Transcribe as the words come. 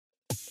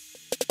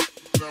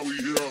Hello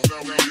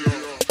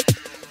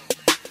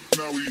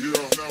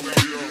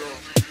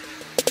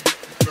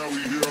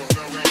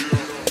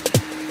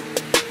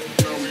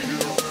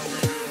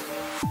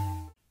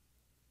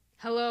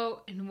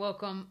and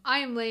welcome. I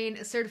am Lain,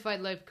 a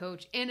certified life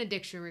coach and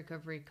addiction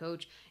recovery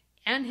coach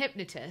and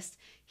hypnotist,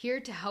 here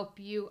to help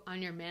you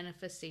on your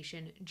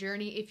manifestation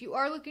journey. If you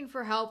are looking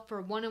for help for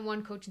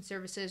one-on-one coaching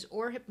services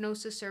or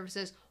hypnosis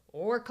services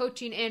or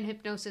coaching and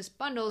hypnosis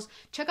bundles,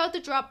 check out the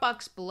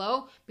Dropbox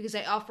below because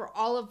I offer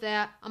all of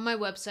that on my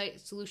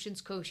website,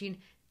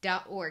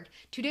 soulutionscoaching.org.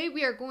 Today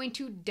we are going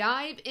to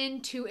dive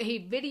into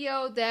a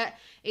video that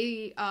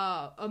a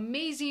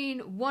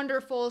amazing,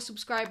 wonderful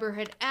subscriber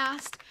had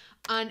asked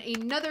on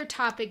another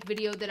topic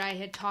video that I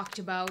had talked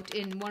about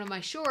in one of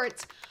my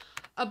shorts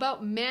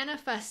about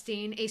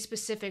manifesting a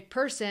specific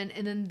person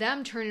and then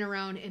them turning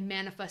around and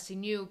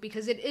manifesting you,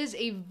 because it is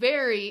a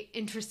very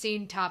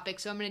interesting topic.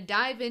 So I'm going to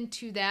dive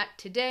into that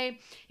today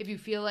if you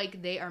feel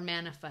like they are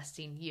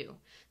manifesting you.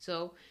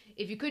 So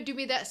if you could do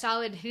me that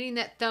solid, hitting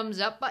that thumbs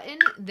up button,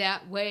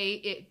 that way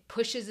it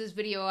pushes this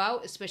video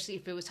out, especially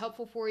if it was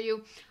helpful for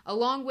you,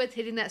 along with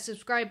hitting that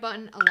subscribe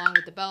button, along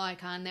with the bell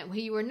icon. That way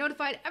you are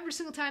notified every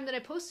single time that I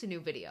post a new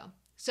video.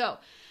 So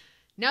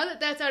now that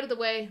that's out of the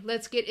way,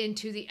 let's get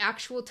into the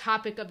actual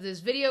topic of this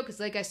video, because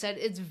like I said,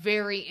 it's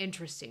very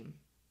interesting.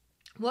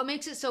 What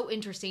makes it so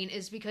interesting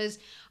is because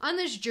on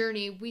this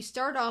journey, we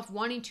start off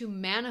wanting to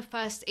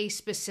manifest a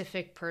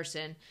specific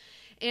person.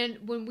 And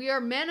when we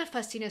are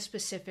manifesting a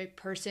specific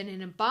person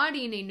and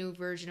embodying a new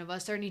version of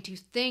us, starting to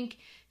think,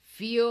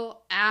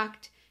 feel,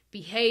 act,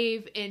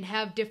 behave, and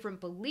have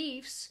different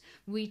beliefs,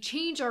 we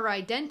change our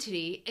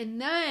identity, and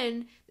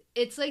then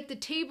it's like the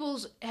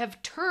tables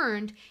have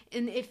turned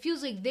and it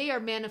feels like they are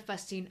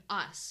manifesting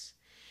us.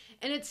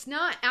 And it's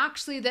not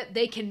actually that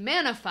they can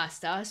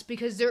manifest us,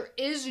 because there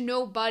is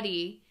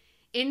nobody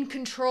in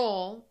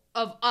control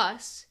of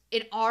us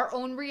in our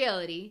own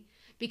reality,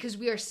 because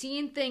we are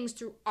seeing things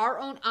through our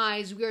own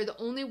eyes. We are the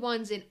only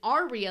ones in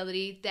our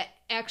reality that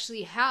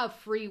actually have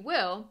free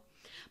will.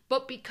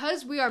 But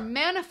because we are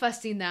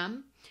manifesting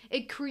them,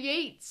 it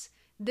creates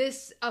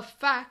this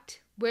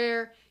effect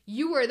where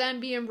you are then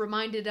being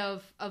reminded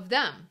of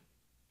them.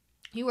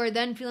 You are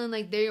then feeling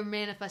like they are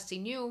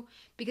manifesting you,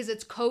 because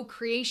it's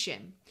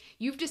co-creation.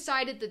 You've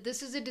decided that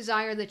this is a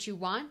desire that you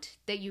want,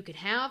 that you could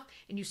have,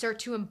 and you start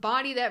to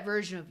embody that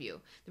version of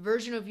you. The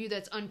version of you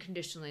that's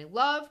unconditionally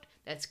loved,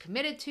 that's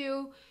committed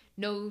to,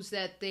 knows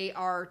that they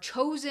are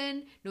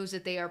chosen, knows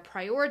that they are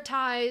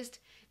prioritized,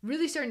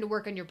 really starting to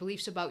work on your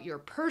beliefs about your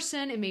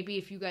person, and maybe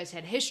if you guys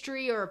had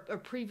history or a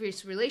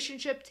previous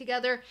relationship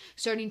together,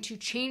 starting to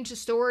change the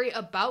story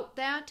about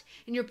that,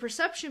 and your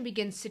perception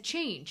begins to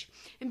change.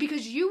 And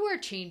because you are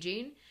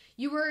changing,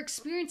 you are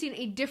experiencing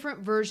a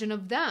different version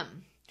of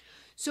them.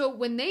 So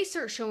when they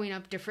start showing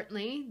up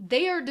differently,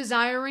 they are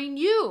desiring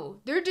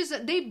you.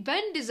 They've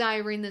been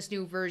desiring this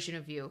new version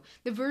of you,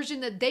 the version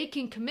that they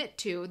can commit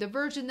to, the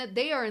version that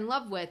they are in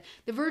love with,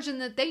 the version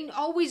that they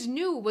always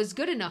knew was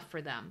good enough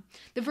for them,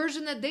 the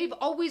version that they've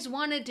always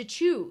wanted to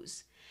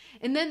choose.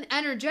 And then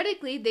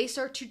energetically, they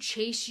start to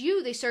chase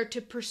you. They start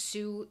to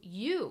pursue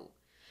you,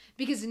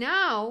 because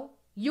now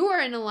you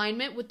are in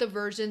alignment with the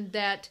version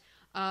that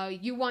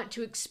you want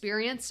to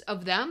experience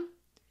of them.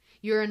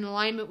 You're in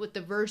alignment with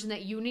the version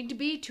that you need to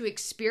be to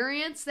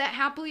experience that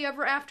happily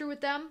ever after with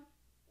them.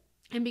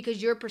 And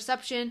because your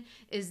perception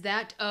is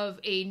that of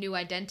a new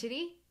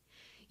identity,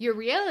 your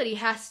reality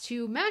has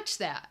to match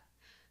that.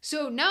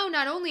 So now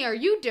not only are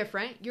you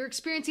different, you're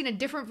experiencing a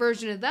different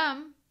version of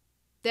them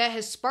that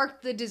has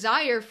sparked the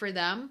desire for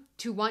them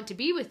to want to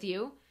be with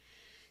you.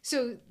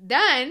 So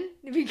then,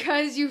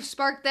 because you've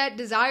sparked that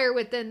desire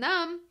within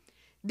them,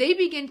 they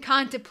begin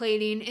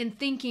contemplating and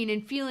thinking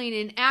and feeling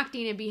and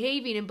acting and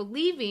behaving and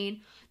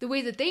believing the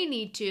way that they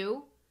need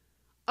to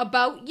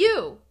about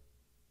you.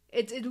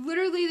 It's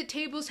literally the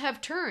tables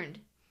have turned.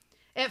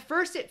 At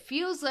first, it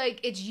feels like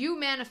it's you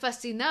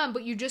manifesting them,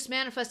 but you just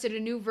manifested a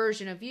new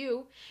version of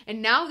you.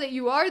 And now that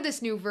you are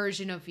this new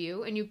version of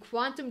you and you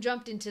quantum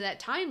jumped into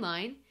that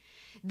timeline,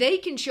 they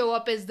can show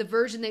up as the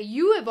version that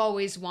you have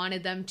always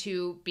wanted them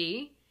to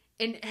be,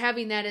 and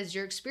having that as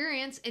your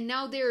experience, and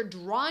now they're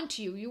drawn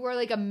to you. You are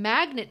like a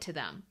magnet to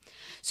them.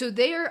 So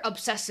they are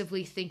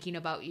obsessively thinking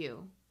about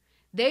you.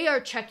 They are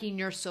checking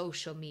your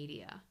social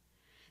media.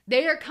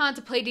 They are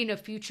contemplating a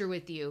future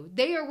with you.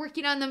 They are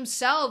working on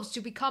themselves to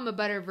become a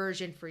better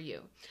version for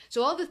you.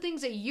 So all the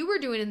things that you were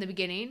doing in the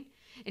beginning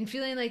and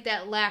feeling like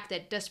that lack,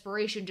 that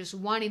desperation, just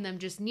wanting them,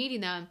 just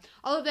needing them,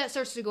 all of that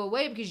starts to go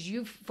away because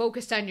you've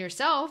focused on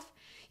yourself.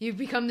 You've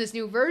become this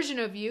new version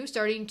of you,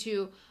 starting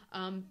to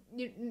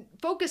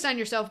focus on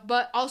yourself,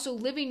 but also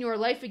living your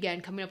life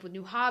again, coming up with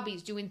new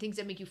hobbies, doing things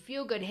that make you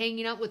feel good,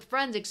 hanging out with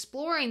friends,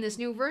 exploring this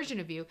new version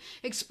of you,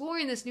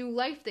 exploring this new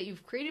life that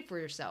you've created for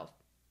yourself.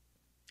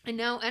 And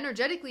now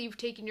energetically, you've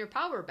taken your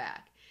power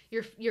back.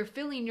 You're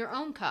filling your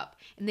own cup,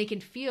 and they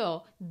can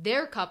feel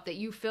their cup that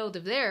you filled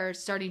of theirs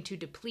starting to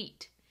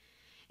deplete.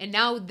 And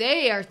now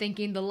they are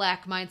thinking the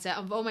lack mindset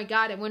of, oh my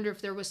God, I wonder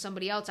if there was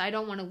somebody else. I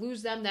don't want to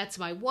lose them. That's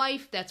my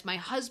wife. That's my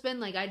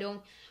husband. Like, I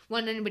don't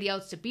want anybody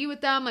else to be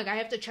with them. Like, I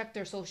have to check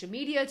their social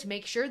media to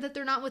make sure that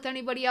they're not with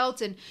anybody else.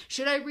 And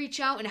should I reach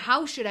out, and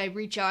how should I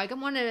reach out?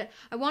 Like,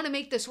 I want to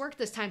make this work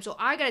this time. So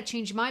I got to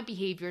change my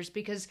behaviors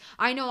because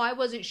I know I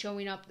wasn't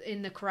showing up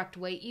in the correct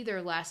way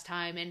either last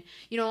time. And,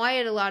 I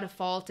had a lot of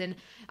fault, and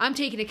I'm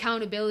taking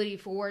accountability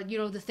for,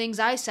 the things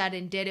I said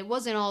and did. It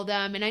wasn't all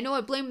them. And I know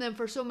I blamed them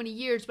for so many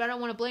years, but I don't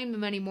want to blame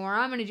them anymore.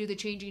 I'm going to do the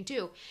changing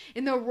too.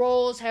 And the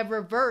roles have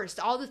reversed.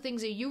 All the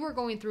things that you were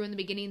going through in the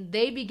beginning,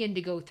 they begin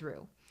to go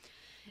through.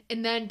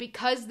 And then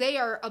because they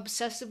are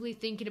obsessively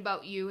thinking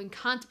about you and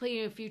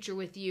contemplating a future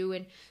with you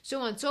and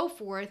so on and so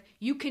forth,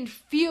 you can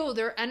feel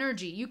their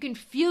energy. You can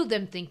feel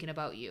them thinking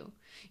about you.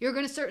 You're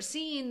going to start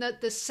seeing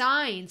the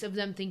signs of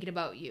them thinking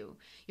about you.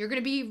 You're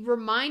going to be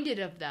reminded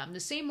of them.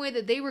 The same way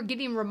that they were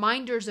getting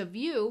reminders of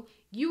you,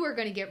 you are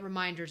going to get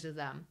reminders of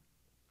them.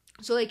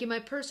 So like in my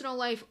personal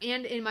life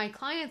and in my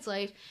client's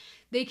life,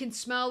 they can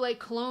smell like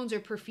colognes or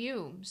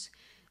perfumes.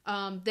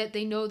 That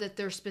they know that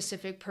their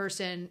specific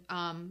person,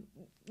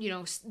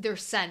 their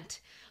scent.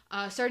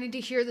 Starting to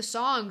hear the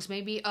songs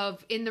maybe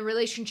of in the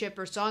relationship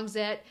or songs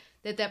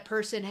that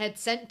person had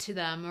sent to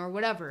them or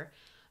whatever.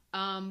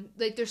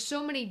 Like there's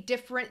so many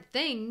different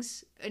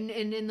things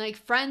and like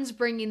friends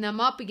bringing them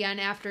up again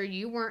after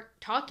you weren't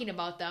talking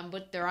about them,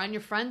 but they're on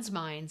your friends'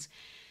 minds.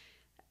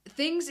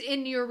 Things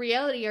in your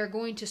reality are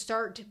going to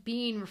start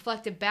being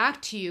reflected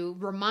back to you,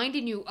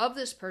 reminding you of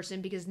this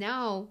person because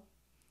now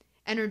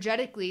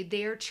energetically,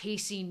 they are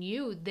chasing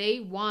you. They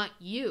want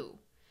you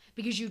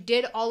because you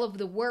did all of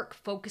the work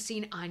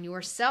focusing on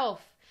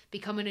yourself,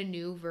 becoming a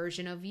new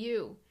version of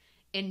you,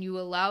 and you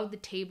allowed the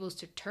tables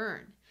to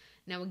turn.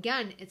 Now,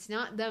 again, it's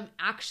not them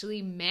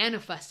actually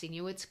manifesting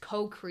you. It's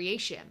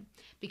co-creation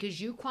because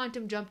you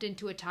quantum jumped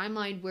into a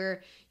timeline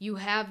where you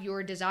have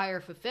your desire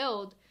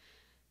fulfilled.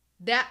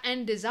 That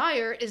end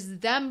desire is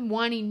them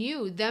wanting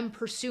you, them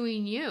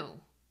pursuing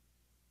you.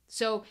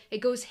 So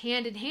it goes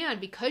hand in hand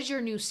because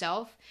you're new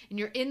self and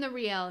you're in the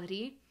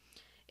reality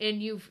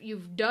and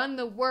you've done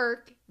the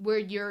work where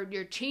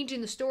you're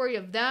changing the story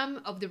of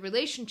them, of the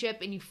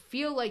relationship, and you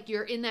feel like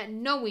you're in that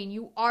knowing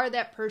you are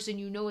that person,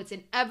 it's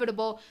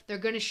inevitable, they're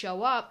going to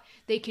show up.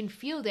 They can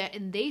feel that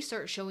and they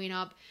start showing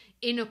up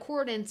in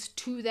accordance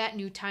to that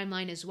new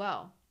timeline as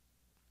well,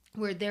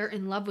 where they're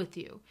in love with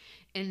you.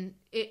 And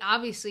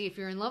obviously, if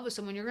you're in love with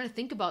someone, you're going to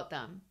think about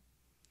them.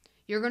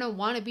 You're going to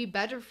want to be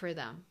better for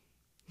them.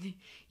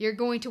 You're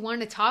going to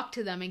want to talk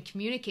to them and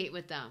communicate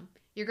with them.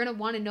 You're going to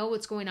want to know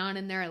what's going on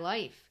in their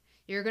life.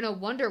 You're going to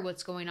wonder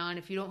what's going on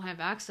if you don't have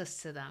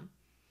access to them.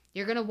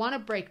 You're going to want to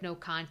break no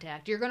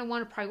contact. You're going to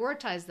want to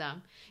prioritize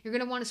them. You're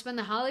going to want to spend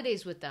the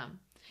holidays with them.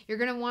 You're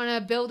going to want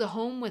to build a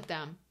home with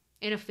them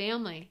and a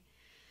family.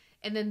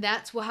 And then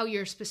that's how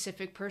your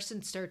specific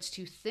person starts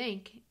to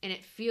think, and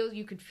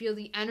you can feel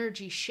the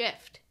energy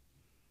shift,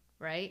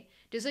 right?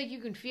 Just like you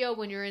can feel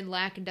when you're in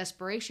lack and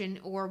desperation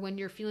or when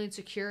you're feeling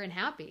secure and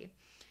happy.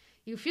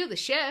 You feel the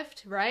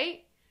shift,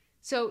 right?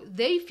 So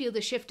they feel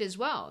the shift as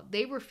well.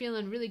 They were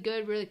feeling really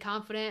good, really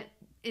confident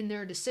in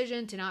their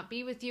decision to not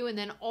be with you. And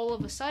then all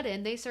of a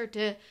sudden they start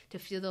to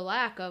feel the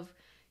lack of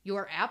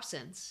your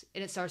absence,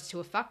 and it starts to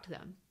affect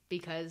them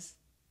because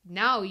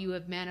now you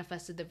have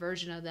manifested the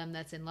version of them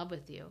that's in love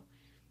with you.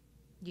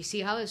 You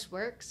see how this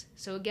works?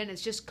 So again,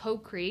 it's just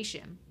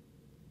co-creation.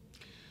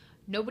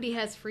 Nobody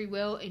has free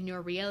will in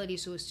your reality.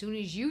 So as soon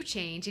as you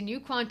change and you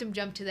quantum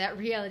jump to that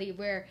reality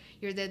where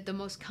you're the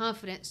most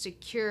confident,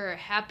 secure,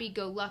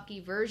 happy-go-lucky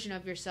version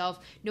of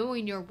yourself,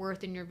 knowing your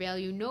worth and your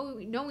value,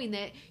 knowing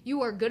that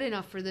you are good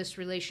enough for this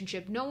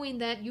relationship, knowing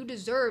that you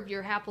deserve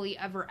your happily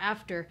ever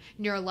after,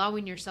 and you're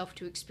allowing yourself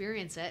to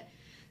experience it,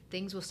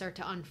 things will start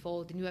to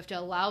unfold, and you have to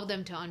allow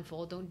them to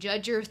unfold. Don't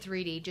judge your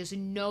 3D. Just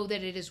know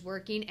that it is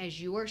working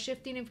as you are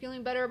shifting and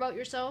feeling better about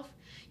yourself.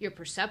 Your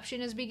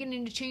perception is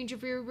beginning to change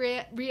of your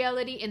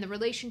reality in the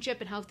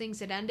relationship and how things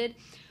had ended.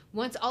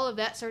 Once all of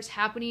that starts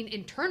happening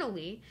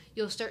internally,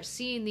 you'll start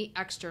seeing the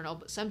external.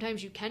 But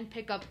sometimes you can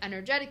pick up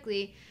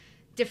energetically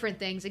different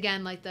things.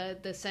 Again, like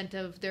the scent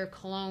of their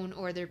cologne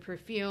or their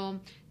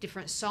perfume,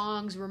 different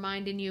songs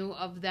reminding you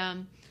of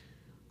them.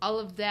 All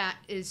of that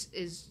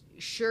is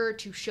sure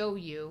to show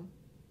you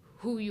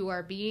who you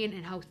are being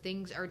and how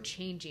things are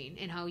changing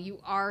and how you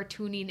are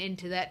tuning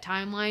into that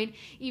timeline,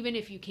 even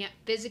if you can't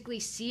physically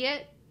see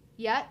it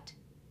yet.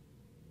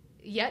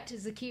 Yet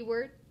is the key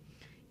word.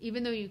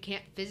 Even though you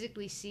can't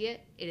physically see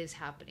it, it is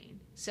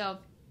happening. So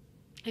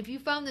if you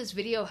found this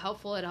video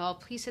helpful at all,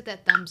 please hit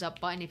that thumbs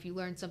up button. If you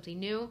learned something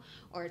new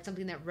or it's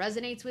something that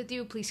resonates with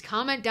you, please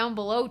comment down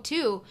below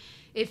too.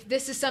 If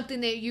this is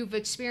something that you've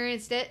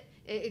experienced,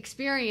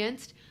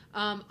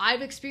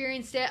 I've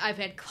experienced it. I've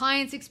had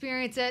clients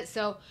experience it.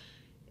 So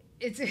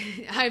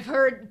I've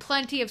heard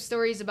plenty of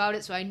stories about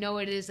it. So I know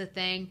it is a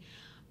thing.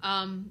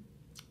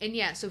 And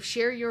yeah, so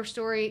share your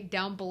story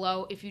down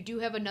below. If you do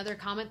have another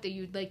comment that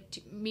you'd like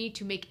me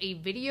to make a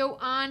video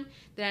on,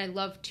 then I'd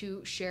love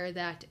to share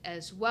that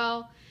as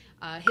well.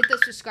 Hit the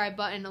subscribe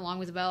button along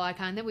with the bell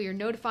icon. That way you're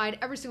notified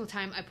every single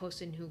time I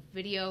post a new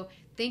video.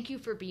 Thank you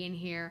for being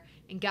here.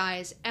 And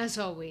guys, as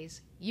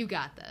always, you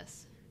got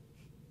this.